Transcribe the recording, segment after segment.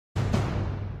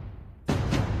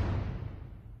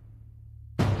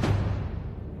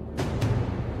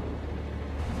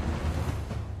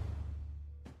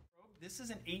This is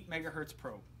an 8 megahertz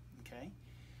probe, okay?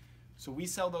 So we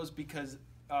sell those because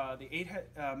the 8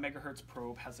 megahertz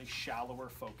probe has a shallower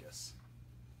focus,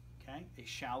 okay? A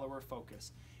shallower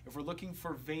focus. If we're looking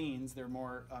for veins, they're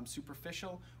more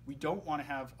superficial. We don't want to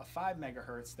have a 5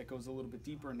 megahertz that goes a little bit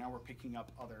deeper, and now we're picking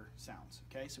up other sounds,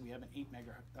 okay? So we have an 8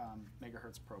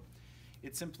 megahertz probe.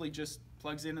 It simply just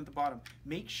plugs in at the bottom.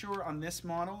 Make sure on this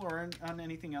model or on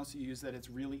anything else you use that it's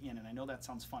really in. And I know that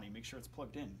sounds funny. Make sure it's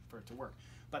plugged in for it to work.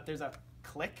 But there's a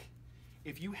click.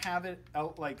 If you have it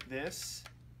out like this,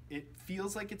 it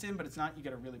feels like it's in, but it's not. You got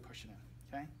to really push it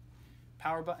in, okay?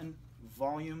 Power button,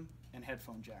 volume, and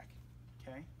headphone jack,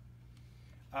 okay?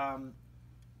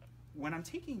 When I'm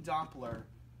taking Doppler,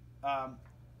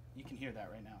 you can hear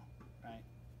that right now, right?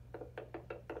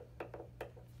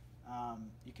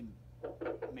 You can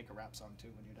make a rap song too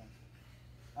when you're done.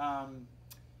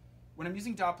 When I'm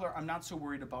using Doppler, I'm not so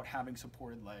worried about having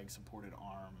supported leg, supported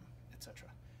arm, etc.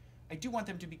 I do want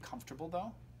them to be comfortable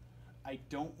though. I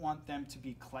don't want them to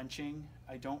be clenching.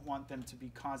 I don't want them to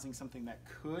be causing something that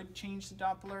could change the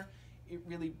Doppler. It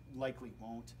really likely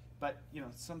won't, but you know,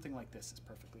 something like this is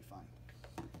perfectly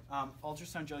fine.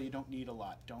 Ultrasound gel, you don't need a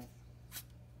lot. Don't,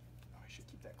 oh, I should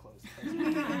keep that closed.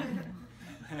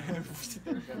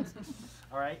 There it goes.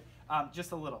 All right,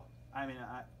 just a little. I mean,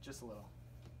 just a little.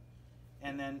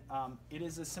 And then it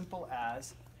is as simple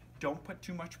as, don't put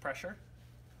too much pressure.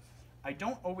 I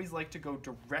don't always like to go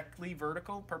directly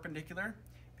vertical, perpendicular,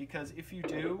 because if you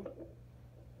do,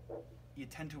 you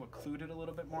tend to occlude it a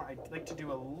little bit more. I like to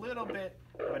do a little bit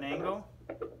of an angle.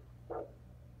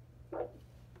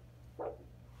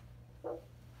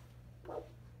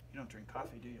 You don't drink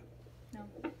coffee, do you? No.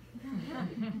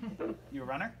 You a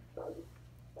runner?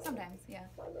 Sometimes, yeah.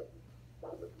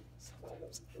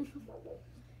 Sometimes.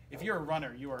 If you're a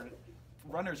runner,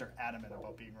 runners are adamant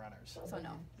about being runners. So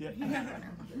no. Yeah. I'm not a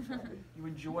runner. You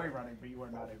enjoy running, but you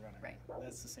are not a runner. Right.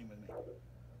 That's the same with me.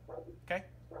 Okay?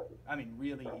 I mean,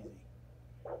 really easy.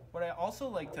 What I also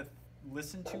like to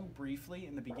listen to briefly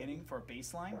in the beginning for a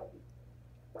baseline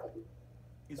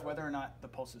is whether or not the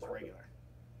pulse is regular.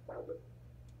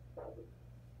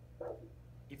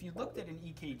 If you looked at an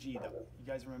EKG, though, you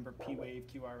guys remember P wave,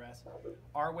 QRS,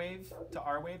 R wave to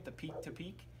R wave, the peak to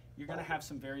peak, you're going to have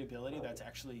some variability that's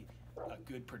actually a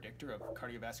good predictor of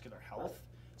cardiovascular health.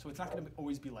 So it's not going to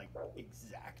always be like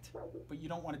exact, but you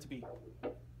don't want it to be, oh,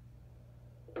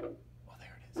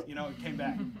 there it is. You know, it came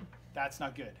back. That's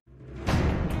not good.